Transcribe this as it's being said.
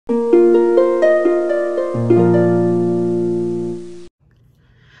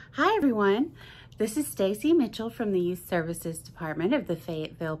everyone. This is Stacy Mitchell from the Youth Services Department of the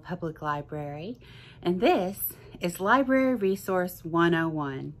Fayetteville Public Library, and this is Library Resource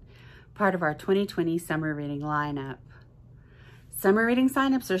 101, part of our 2020 summer reading lineup. Summer reading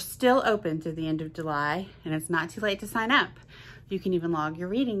signups are still open through the end of July, and it's not too late to sign up. You can even log your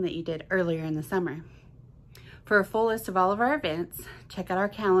reading that you did earlier in the summer. For a full list of all of our events, check out our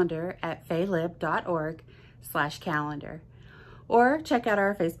calendar at faylib.org/calendar. Or check out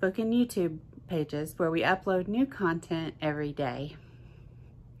our Facebook and YouTube pages where we upload new content every day.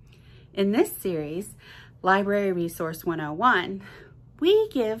 In this series, Library Resource 101, we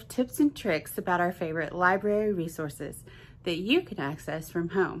give tips and tricks about our favorite library resources that you can access from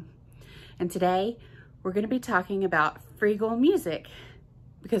home. And today, we're going to be talking about Freegal music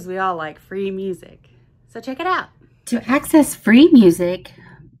because we all like free music. So check it out. To access free music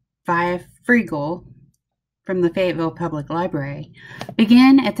via Freegal from the Fayetteville Public Library,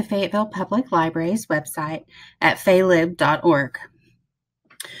 begin at the Fayetteville Public Library's website at faylib.org.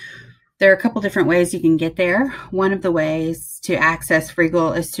 There are a couple different ways you can get there. One of the ways to access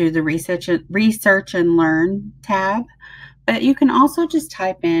Freegal is through the Research and Learn tab, but you can also just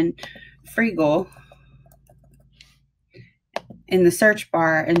type in Freegal in the search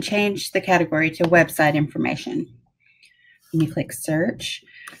bar and change the category to website information. When you click search,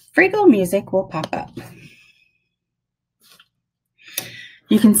 Freegal music will pop up.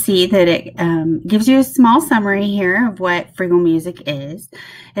 You can see that it gives you a small summary here of what Freegal music is.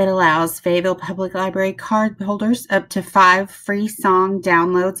 It allows Fayetteville Public Library card holders up to 5 free song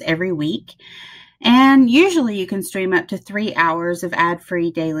downloads every week. And usually you can stream up to 3 hours of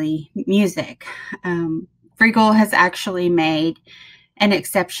ad-free daily music. Freegal has actually made an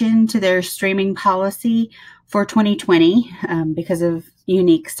exception to their streaming policy for 2020 because of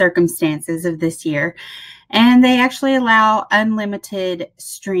unique circumstances of this year. And they actually allow unlimited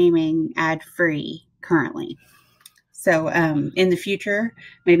streaming ad-free currently. So in the future,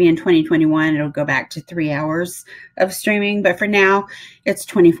 maybe in 2021, it'll go back to 3 hours of streaming. But for now, it's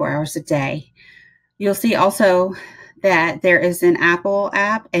 24 hours a day. You'll see also that there is an Apple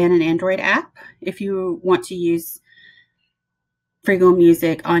app and an Android app if you want to use Freegal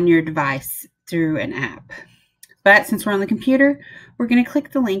music on your device through an app. But since we're on the computer, we're going to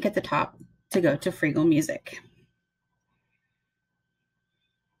click the link at the top to go to Freegal music.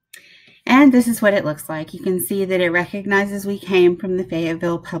 And this is what it looks like. You can see that it recognizes we came from the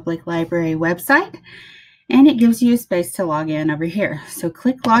Fayetteville Public Library website, and it gives you a space to log in over here. So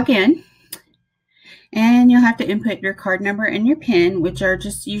click log in, and you'll have to input your card number and your PIN, which are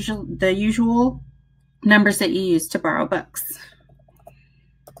just the usual numbers that you use to borrow books.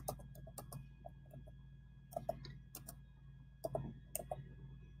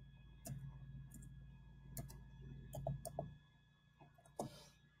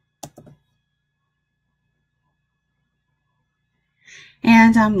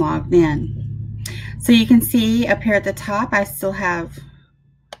 And I'm logged in. So you can see up here at the top, I still have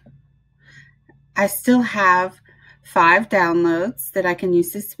 5 downloads that I can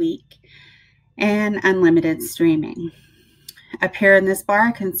use this week and unlimited streaming. Up here in this bar,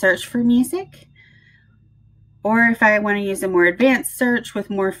 I can search for music, or if I want to use a more advanced search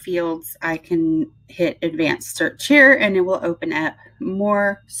with more fields, I can hit advanced search here and it will open up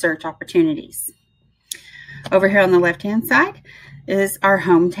more search opportunities. Over here on the left-hand side is our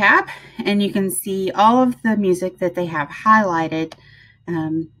home tab, and you can see all of the music that they have highlighted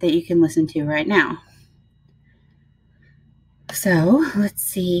that you can listen to right now. So let's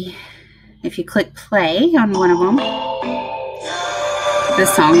see, if you click play on one of them, the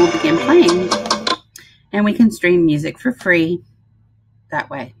song will begin playing, and we can stream music for free that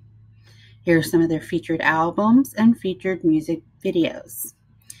way. Here are some of their featured albums and featured music videos,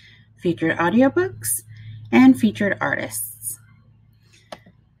 featured audiobooks, and featured artists.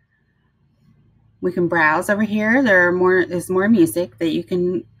 We can browse over here. There's more music that you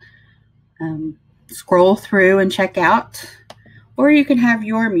can scroll through and check out, or you can have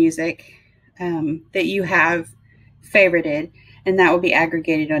your music that you have favorited, and that will be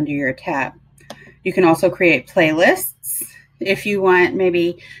aggregated under your tab. You can also create playlists if you want,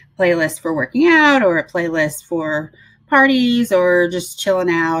 maybe playlists for working out or a playlist for parties or just chilling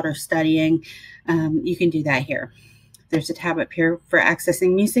out or studying. You can do that here. There's a tab up here for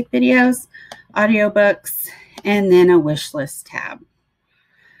accessing music videos, audiobooks, and then a wish list tab.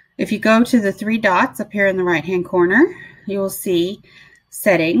 If you go to the 3 dots up here in the right-hand corner, you will see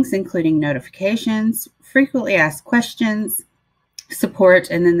settings, including notifications, frequently asked questions, support,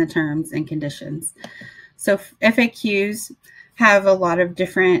 and then the terms and conditions. So FAQs have a lot of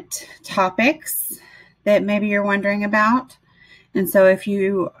different topics that maybe you're wondering about. And so if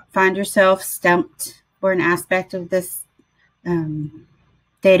you find yourself stumped for an aspect of this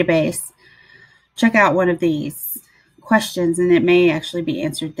database, check out one of these questions and it may actually be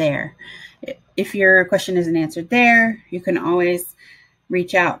answered there. If your question isn't answered there, you can always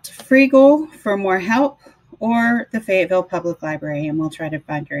reach out to Freegal for more help or the Fayetteville Public Library, and we'll try to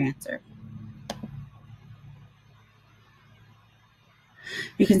find your answer.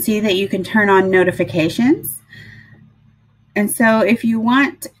 You can see that you can turn on notifications. And so if you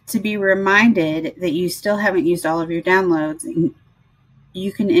want to be reminded that you still haven't used all of your downloads,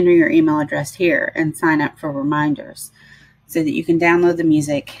 you can enter your email address here and sign up for reminders so that you can download the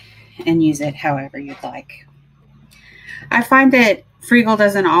music and use it however you'd like. I find that Freegal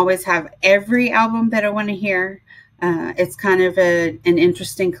doesn't always have every album that I want to hear. It's kind of an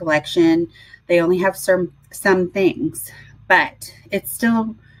interesting collection. They only have some things, but it's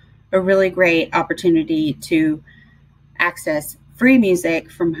still a really great opportunity to access free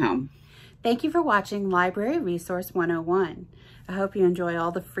music from home. Thank you for watching Library Resource 101. I hope you enjoy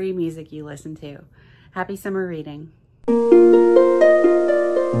all the free music you listen to. Happy summer reading.